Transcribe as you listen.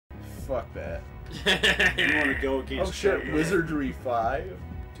fuck that. You want to go against? Oh shit, Wizardry 5.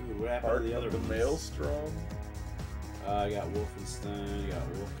 Dude, what happened Heart to the other of the ones? Maelstrom. I got Wolfenstein, got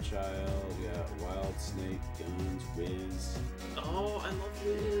Wolfchild, got Wild Snake, Guns, Wiz. Oh, I love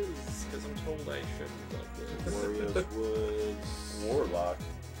Wiz, because I'm told I shouldn't love Wiz. Warriors Woods. Warlock.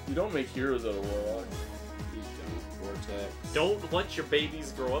 You don't make heroes out of Warlock. You don't. Vortex. Don't let your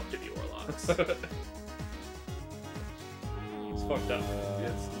babies grow up to be warlocks. It's fucked up.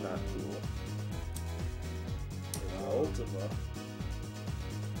 It's not cool. Ultima.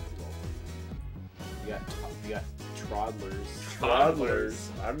 You got Troddlers. Troddlers.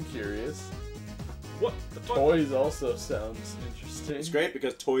 I'm curious. What the fuck? Toys also sounds interesting. It's great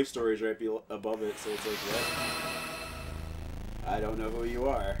because Toy Story's right above it, so it's like, what? I don't know who you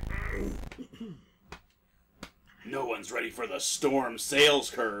are. No one's ready for the storm sales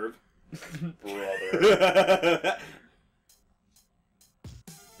curve. Brother.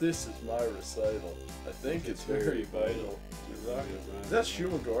 This is my recital. I think it's very vital. Is that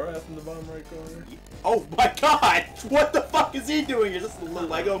Shumagora up in the bottom right corner? Oh my god! What the fuck is he doing? Is this the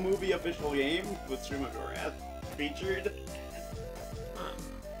Lego Movie official game with Shumagora featured?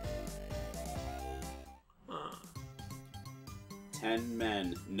 10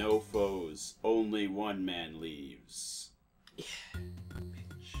 men, no foes. Only one man leaves. Yeah,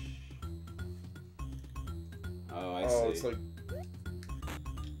 bitch. Oh, I see. Oh, it's like...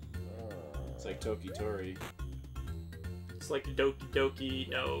 It's like Toki Tori. It's like Doki Doki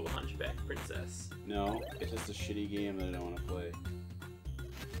no Hunchback Princess. No, it's just a shitty game that I don't want to play.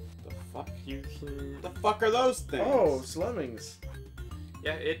 The fuck? You can... The fuck are those things? Oh, it's Lemmings.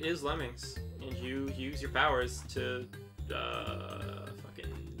 Yeah, it is Lemmings. And you use your powers to,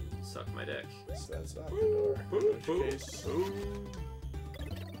 fucking suck my dick. So that's not the door. In which case...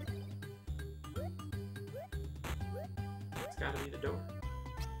 It's gotta be the door.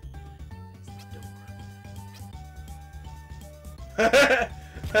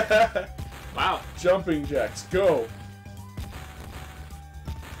 Wow. Jumping jacks, go!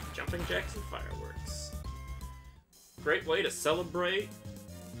 Jumping jacks and fireworks. Great way to celebrate.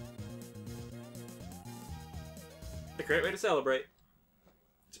 A great way to celebrate.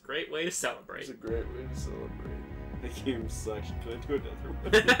 It's a great way to celebrate. It's a great way to celebrate. The game sucks. Can I do another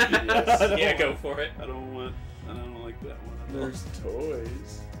one? Yes. Yeah, go for it. I don't like that one at all. There's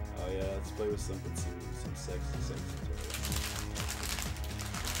toys. Oh yeah, let's play with some sexy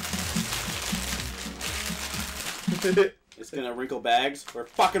toys. It's gonna wrinkle bags. We're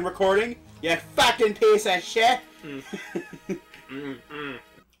fucking recording. You fucking piece of shit.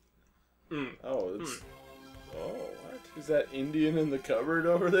 Oh, it's... Oh, what? Is that Indian in the cupboard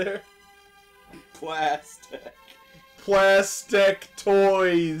over there? Plastic. Plastic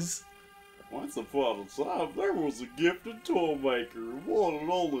toys! Once upon a time, there was a gifted toy maker who wanted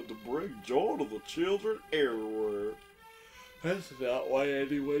only to bring joy to the children everywhere. That's not why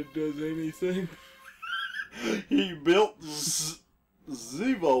anyone does anything. He built the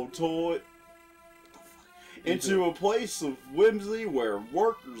Zevo toy into a place of whimsy where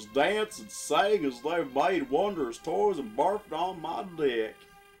workers danced and sang as they made wondrous toys and barfed on my dick.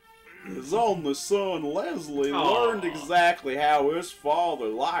 His only son, Leslie, learned exactly how his father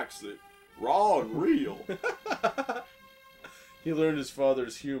likes it. Raw and real. He learned his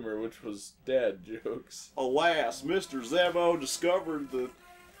father's humor, which was dad jokes. Alas, Mr. Zevo discovered that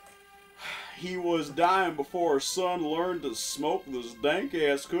he was dying before his son learned to smoke this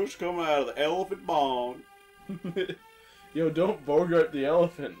dank-ass kush coming out of the elephant bong. Yo, don't Bogart the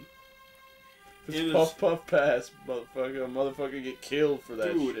elephant. Just puff puff pass, motherfucker get killed for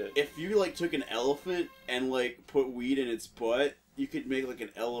that Dude, shit. if you like took an elephant and like put weed in its butt, you could make like an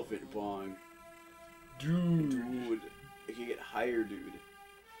elephant bong. Dude, it could get higher, dude.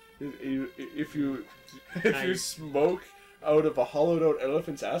 If you smoke out of a hollowed out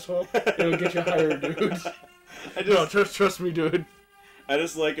elephant's asshole, it'll get you higher, dude. No, trust me, dude. I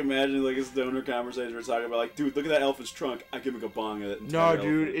just like imagining like a stoner conversation we're talking about like, dude, look at that elephant's trunk. I can make a bong of it. No,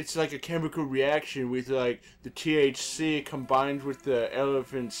 dude, it's like a chemical reaction with like the THC combined with the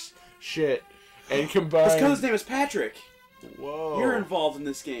elephant's shit and combined. His cousin's name is Patrick. Whoa. You're involved in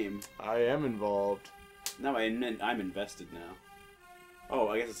this game. I am involved. No, I'm invested now. Oh,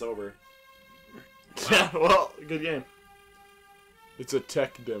 I guess it's over. Well, good game. It's a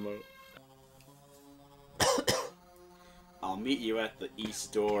tech demo. I'll meet you at the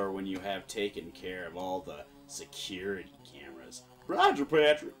east door when you have taken care of all the security cameras. Roger,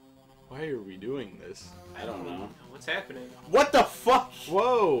 Patrick. Why are we doing this? I don't know. What's happening? What the fuck?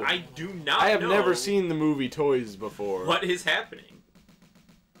 Whoa! I do not know. I have never seen the movie Toys before. What is happening?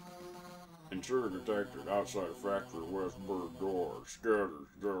 Intruder detected outside factory west bird door. Scatters,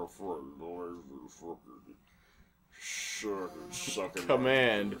 girlfriend, the laser fucking sucking.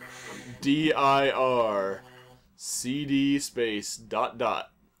 Command dir cd space ...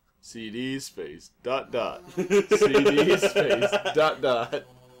 cd space ... cd space ...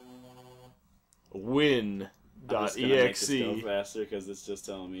 win. I'm just gonna make this .exe. go faster because it's just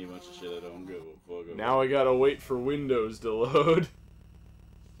telling me a bunch of shit I don't give a fuck about. Now I gotta wait for Windows to load.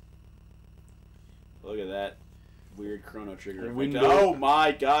 Look at that weird chrono trigger. Windows. Oh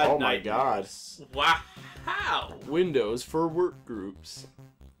my god! Oh my god! Wow. Windows for work groups.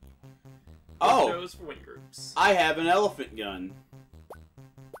 Oh, Windows for wing groups. I have an elephant gun.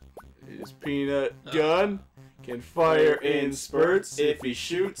 His peanut gun can fire in spurts. If he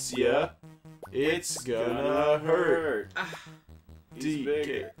shoots ya, it's gonna hurt. He's DK.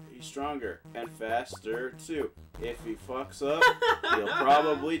 bigger, he's stronger, and faster too. If he fucks up, he'll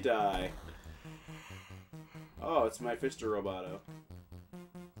probably die. Oh, it's my Fister Roboto.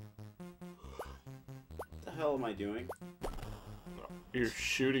 What the hell am I doing? You're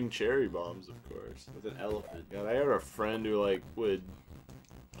shooting cherry bombs, of course. With an elephant. God, I had a friend who like would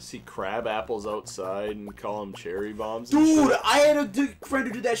see crab apples outside and call them cherry bombs. And Dude, shit. I had a friend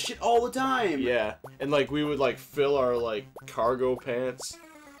who did that shit all the time. Yeah, and like we would like fill our like cargo pants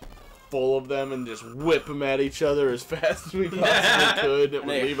full of them and just whip them at each other as fast as we possibly could. It And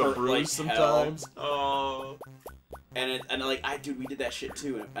would they leave a hurt bruise like sometimes. Oh. And dude, we did that shit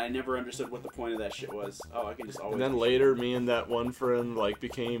too, and I never understood what the point of that shit was. Oh, I can just always. And then later, me and that one friend like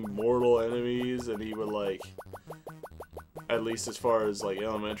became mortal enemies, and he would like, at least as far as like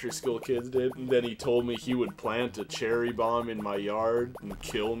elementary school kids did. And then he told me he would plant a cherry bomb in my yard and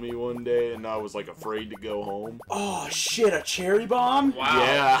kill me one day, and I was like afraid to go home. Oh shit, a cherry bomb? Wow.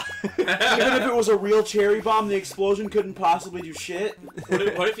 Yeah. Even if it was a real cherry bomb, the explosion couldn't possibly do shit.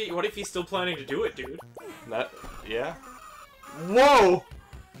 What if he's still planning to do it, dude? Yeah. Whoa!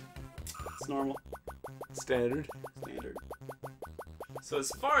 It's normal. Standard. Standard. So as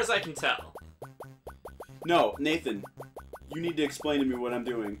far as I can tell, No, Nathan, you need to explain to me what I'm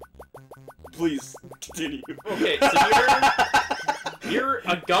doing. Please, continue. okay, so you're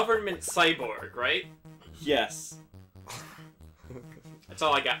a government cyborg, right? Yes. That's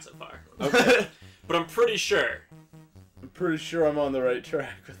all I got so far. Okay. But I'm pretty sure. I'm pretty sure I'm on the right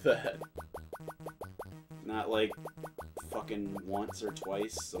track with that. Not like fucking once or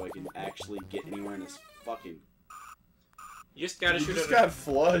twice, so I can actually get anywhere in this fucking. You just gotta You shoot just it. got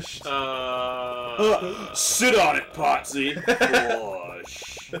flushed. Sit on it, Potsy.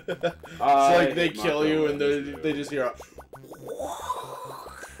 Flush. It's like they kill you and they just hear a...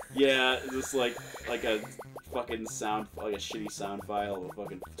 Yeah, just like a fucking sound, like a shitty sound file of a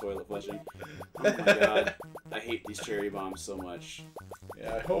fucking toilet flushing. Oh my god, I hate these cherry bombs so much.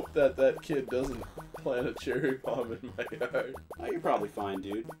 Yeah, I hope that kid doesn't plant a cherry bomb in my yard. Oh, you're probably fine,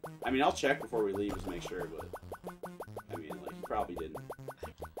 dude. I mean, I'll check before we leave just to make sure, but I mean, like, you probably didn't.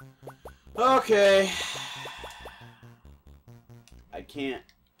 Okay. I can't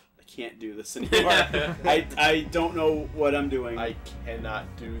do this anymore. I don't know what I'm doing. I cannot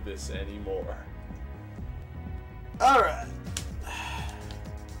do this anymore. Alright.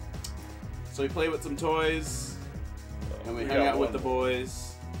 So we play with some toys, and we hang out with the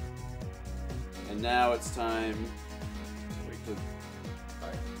boys. And now it's time. Wait,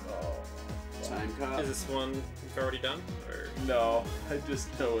 time cop. Is this one we've already done? Or... No, I just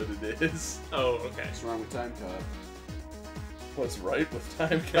know what it is. Oh, okay. What's wrong with time cop? What's right with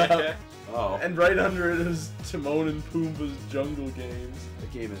Time Cop? Oh, And right under it is Timon and Pumbaa's Jungle Games. the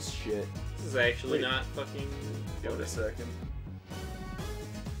game is shit. This is actually Wait. not fucking. Give it a second.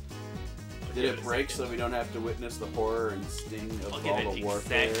 Did it break so we don't have to witness the horror and sting of I'll all give it the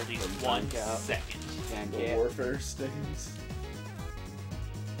warfare exactly from 1 Time Cop? second. Time The Cop. warfare stings.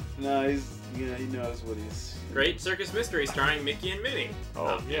 No, he knows what he's. Great Circus Mystery starring Mickey and Minnie. Oh,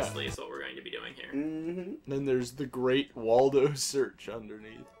 Obviously, is what we're going to be doing here. Mm-hmm. Then there's the Great Waldo Search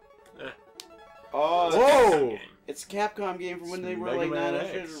underneath. Oh, that's Whoa! Game. It's a Capcom game from when It's they were Mega like Man not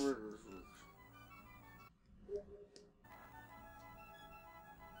X.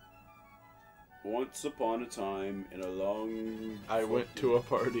 Once upon a time, in a long. I went to a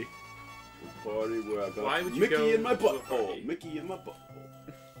party. party where I got Why would you Mickey go in my to a butthole. party? Mickey in my butthole.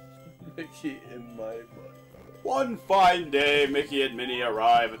 Mickey in my butt. One fine day, Mickey and Minnie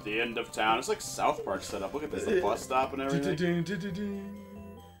arrive at the end of town. It's like South Park setup. Look at this, the bus stop and everything.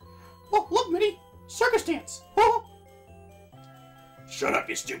 Oh, look, Minnie! Circus dance! Oh. Shut up,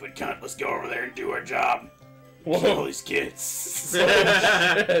 you stupid cunt. Let's go over there and do our job. Kill these kids.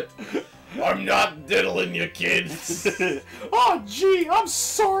 Shit. I'm not diddling you, kids. Oh, gee, I'm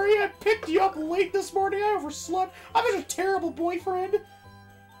sorry. I picked you up late this morning. I overslept. I'm such a terrible boyfriend.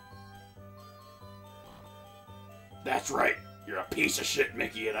 That's right. You're a piece of shit,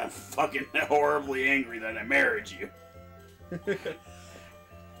 Mickey, and I'm fucking horribly angry that I married you.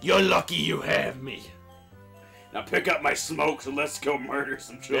 You're lucky you have me. Now pick up my smokes and let's go murder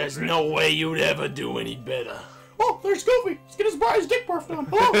some children. There's no way you'd ever do any better. Oh, there's Goofy. Let's get his dick barfed on.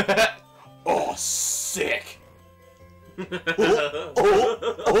 Oh, oh sick.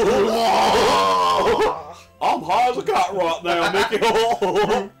 I'm high as a cot right now, Mickey.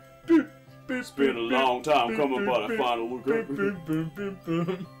 It's been a long time coming, but I finally look.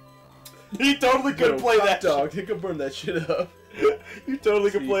 He totally could play that. Dog, he could burn that shit up. You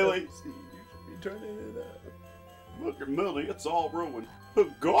totally could play like. You turning it up. Look at Millie, it's all ruined.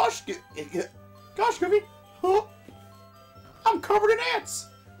 Gosh, gosh, Goofy. Huh? I'm covered in ants.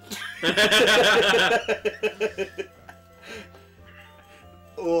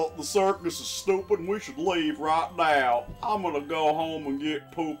 Oh, the circus is stupid and we should leave right now. I'm gonna go home and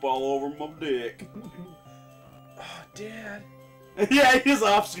get poop all over my dick. Oh, Dad. Yeah, he's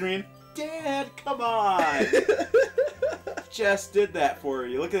off screen. Dad, come on. Just did that for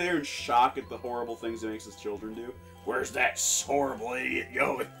you. Look at her in shock at the horrible things he makes his children do. Where's that horrible idiot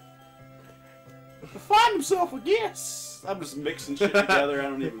going? Find himself, I guess. I'm just mixing shit together. I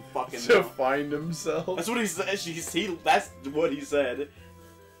don't even fucking know. To find himself. That's what he said. That's what he said.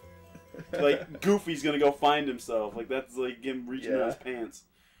 Like Goofy's gonna go find himself. Like that's like him reaching in his pants.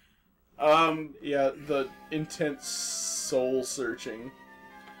 Yeah, the intense soul searching.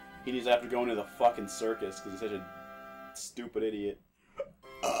 He needs after going to the fucking circus because he's such a stupid idiot.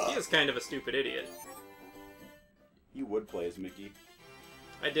 He is kind of a stupid idiot. You would play as Mickey.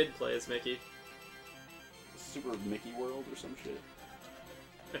 I did play as Mickey. Super Mickey World or some shit.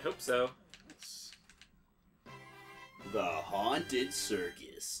 I hope so. The Haunted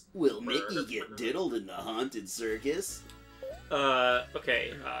Circus. Will Mickey get diddled in the Haunted Circus?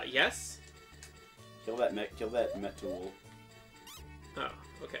 Okay, yes? Kill that Met Tool. Oh,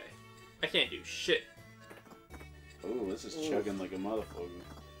 okay. I can't do shit. Ooh, this is chugging like a motherfucker.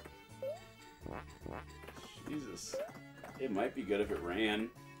 Jesus. It might be good if it ran.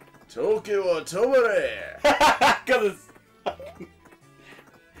 Tokyo Otobare! Cause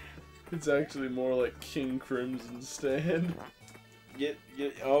It's actually more like King Crimson Stand.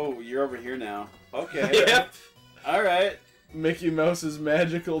 oh, you're over here now. Okay. Yep. Alright. Mickey Mouse's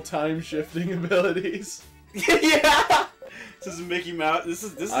magical time-shifting abilities. Yeah! This is Mickey Mouse. This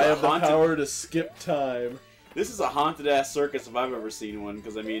is I a have the haunted... power to skip time. This is a haunted-ass circus if I've ever seen one,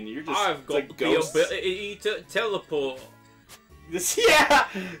 because, I mean, you're just... I've it's got like the ghosts. ability to teleport. This, yeah!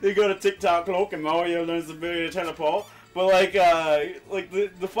 They go to TikTok Cloak and Mario learns the ability to teleport. But, like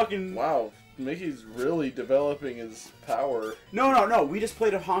the fucking... Wow, Mickey's really developing his power. No. We just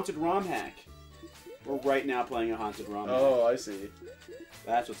played a haunted ROM hack. We're right now playing a haunted ROM hack. Oh, I see.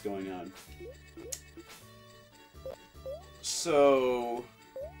 That's what's going on. So...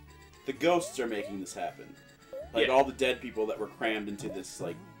 the ghosts are making this happen. Like, all the dead people that were crammed into this,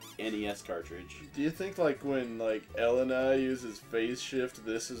 like, NES cartridge. Do you think, like, when, like, Elena uses phase shift,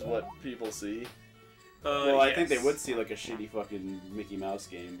 this is what people see? Well, I think they would see, like, a shitty fucking Mickey Mouse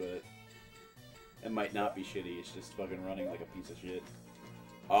game, but... it might not be shitty, it's just fucking running like a piece of shit.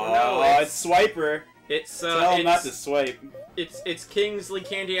 Oh, no, it's Swiper! Tell him not to swipe. It's Kingsley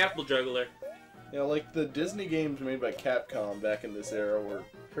Candy Apple Juggler. Yeah, like, the Disney games made by Capcom back in this era were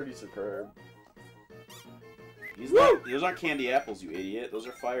pretty superb. Those aren't candy apples, you idiot. Those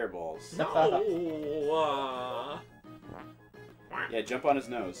are fireballs. No. Yeah, jump on his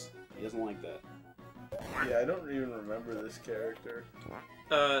nose. He doesn't like that. Yeah, I don't even remember this character.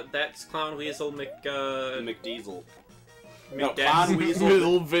 That's Clown Weasel McDiesel. No, McDax. Clown Weasel.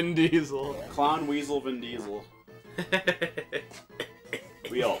 Middle Vin Diesel. Clown Weasel Vin Diesel.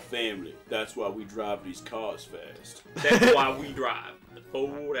 We all family. That's why we drive these cars fast. That's why we drive the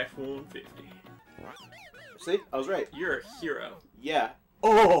Ford F-150. See? I was right. You're a hero. Yeah.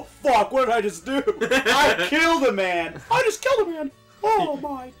 Oh, fuck! What did I just do? I killed a man! I just killed a man! Oh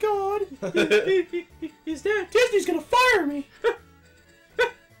my god! He's dead. Disney's gonna fire me!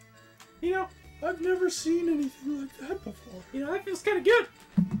 You know, I've never seen anything like that before. you know, that feels kind of good.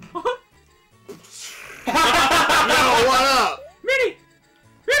 Yo, what up? Minnie!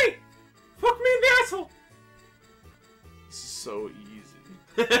 Minnie! Fuck me in the asshole! This is so easy.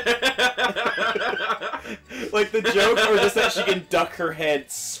 Like the joke, or just that she can duck her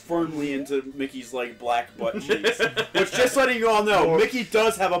head firmly into Mickey's like black butt cheeks. Which, just letting you all know, Mickey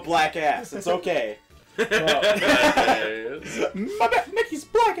does have a black ass. It's okay. Oh, My bad, Mickey's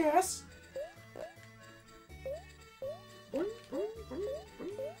black ass.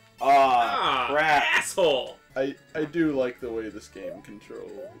 Ah, crap. Asshole! I do like the way this game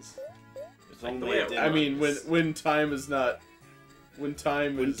controls. If Like the only way it it didn't- I mean, when time is not, when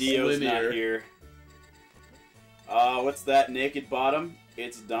time when is Dio's linear. not here. What's that naked bottom?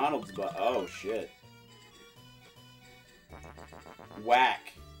 It's Donald's bottom. Oh, shit.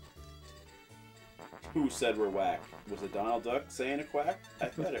 Whack. Who said we're whack? Was it Donald Duck saying a quack? I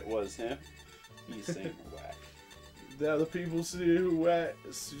thought it was him. He's saying we're whack. Now the people see who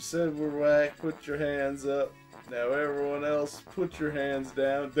said we're whack, put your hands up. Now everyone else, put your hands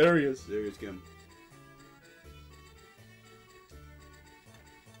down. There he is. There he's coming.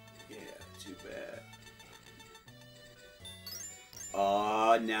 Yeah, too bad.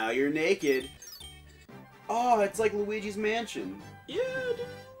 Aw, now you're naked. Oh, it's like Luigi's Mansion. Yeah, dude.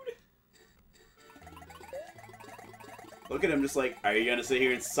 Look at him just like, are you gonna sit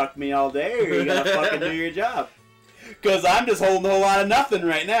here and suck me all day, or are you gonna fucking do your job? Because I'm just holding a whole lot of nothing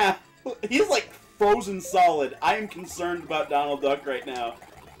right now. He's like frozen solid. I am concerned about Donald Duck right now.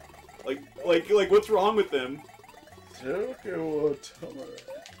 Like, what's wrong with him?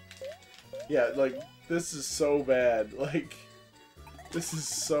 Yeah, like, this is so bad. Like, this is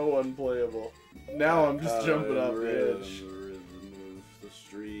so unplayable. Now I'm just jumping off the edge. The rhythm of the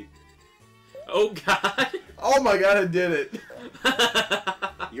street. Oh god. Oh my god, I did it!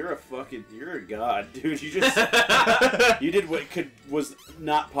 You're a god, dude. You just, you did what was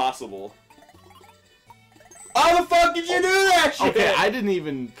not possible. How the fuck did you do that shit? Okay, I didn't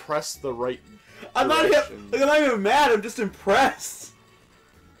even press the right I'm not even mad, I'm just impressed.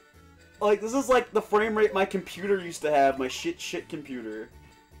 Like, this is like the frame rate my computer used to have, my shit computer.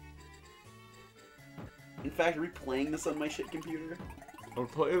 In fact, are we playing this on my shit computer? I'm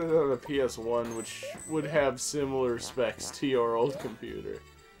playing it on a PS1, which would have similar specs to your old computer.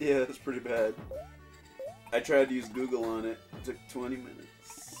 Yeah, that's pretty bad. I tried to use Google on it. It took 20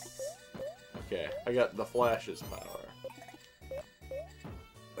 minutes. Okay, I got the Flash's power.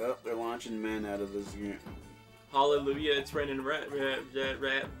 Oh, they're launching men out of this game. Hallelujah, it's raining rat. Good try.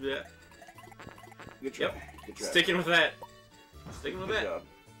 Yep. Good try. Sticking with that. Sticking with Good that. job.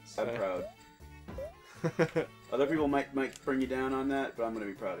 I'm proud. Other people might bring you down on that, but I'm gonna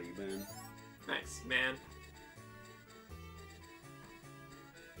be proud of you, man. Nice, man.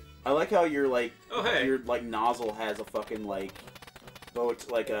 I like how your like Oh, hey. your like nozzle has a fucking like boat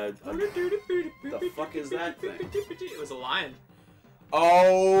like a the fuck is that thing? It was a lion.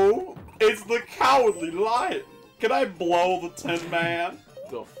 Oh, it's the Cowardly Lion. Can I blow the Tin Man?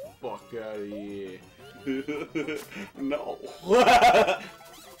 The fuck out of here. No.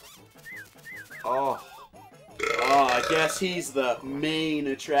 Oh. Oh, I guess he's the main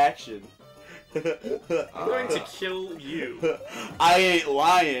attraction. I'm going to kill you. I ain't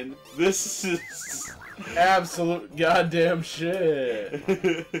lying. This is Absolute goddamn shit.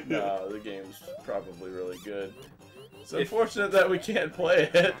 No, the game's probably really good. It's unfortunate that we can't play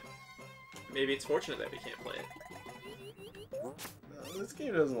it. Maybe it's fortunate that we can't play it. No, this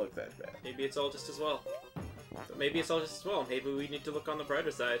game doesn't look that bad. Maybe it's all just as well. But maybe it's all just as well. Maybe we need to look on the brighter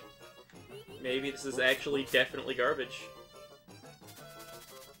side. Maybe this is actually definitely garbage.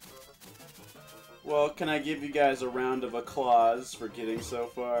 Well, can I give you guys a round of applause for getting so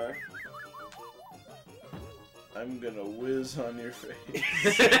far? I'm gonna whiz on your face.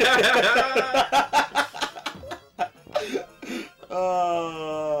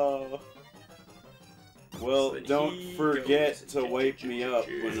 Oh. Well, So don't he forget goes to wake me up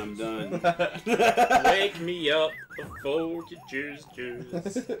when I'm done. Wake me up before you jizz.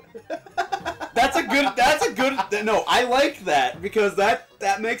 That's a good, no, I like that, because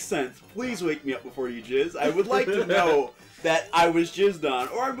that makes sense. Please wake me up before you jizz. I would like to know that I was jizzed on,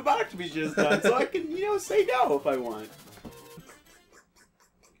 or I'm about to be jizzed on, so I can, say no if I want.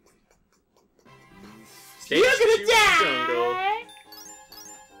 You're gonna die!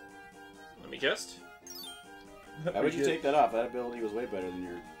 Let me just. How would you take that off? That ability was way better than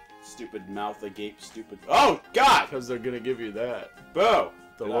your stupid mouth agape stupid. Oh, God! Because they're gonna give you that. Boo!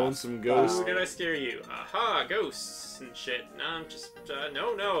 The lonesome ghost. How did I scare you? Aha, ghosts and shit. No, I'm just,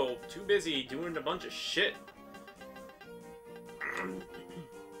 no, too busy doing a bunch of shit.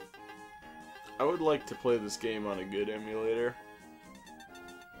 I would like to play this game on a good emulator.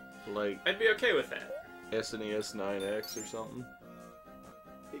 Like I'd be okay with that. SNES 9X or something.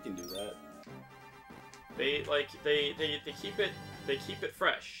 He can do that. They keep it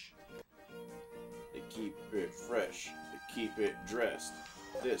fresh. They keep it fresh. They keep it dressed.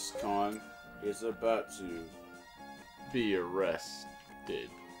 This Kong is about to Be arrested.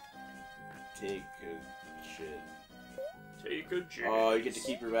 take a shit. Take a jizz. Oh, you get to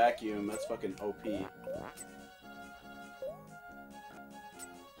keep your vacuum. That's fucking OP.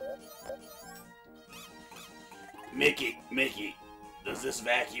 Mickey, does this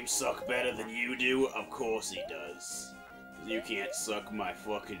vacuum suck better than you do? Of course he does. You can't suck my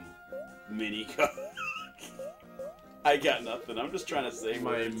fucking mini cock. I got nothing. I'm just trying to say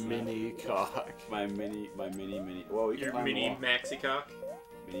My mini cock. My mini. Well, we can Your climb mini along. maxi cock.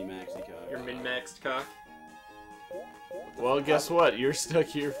 Mini maxi cock. Your min-maxed cock. Well, guess what? You're stuck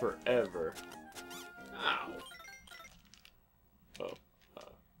here forever. Ow. Oh.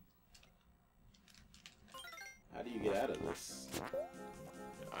 How do you get out of this?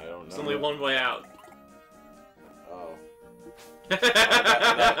 I don't know. There's only one way out. Oh.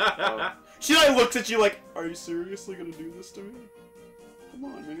 Oh. She like looks at you like, are you seriously gonna do this to me? Come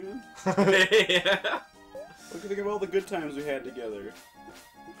on, man. Yeah. Think of all the good times we had together.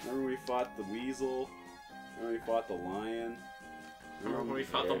 Remember we fought the weasel? Remember we fought the lion? Remember when we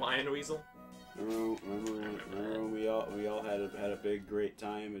fought the lion weasel? Remember when we all had a big great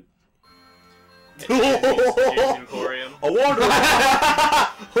time at James Emporium. I wonder.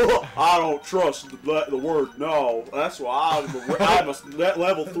 I don't trust the word no. That's why I'm a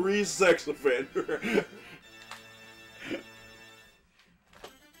level 3 sex offender.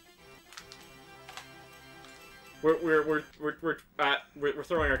 We're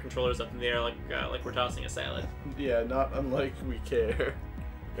throwing our controllers up in the air like we're tossing a salad. Yeah, not unlike we care.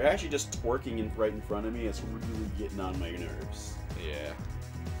 They're actually just twerking right in front of me. It's really getting on my nerves. Yeah.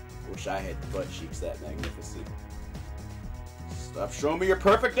 Wish I had butt cheeks that magnificent. Stop showing me your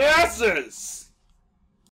perfect asses!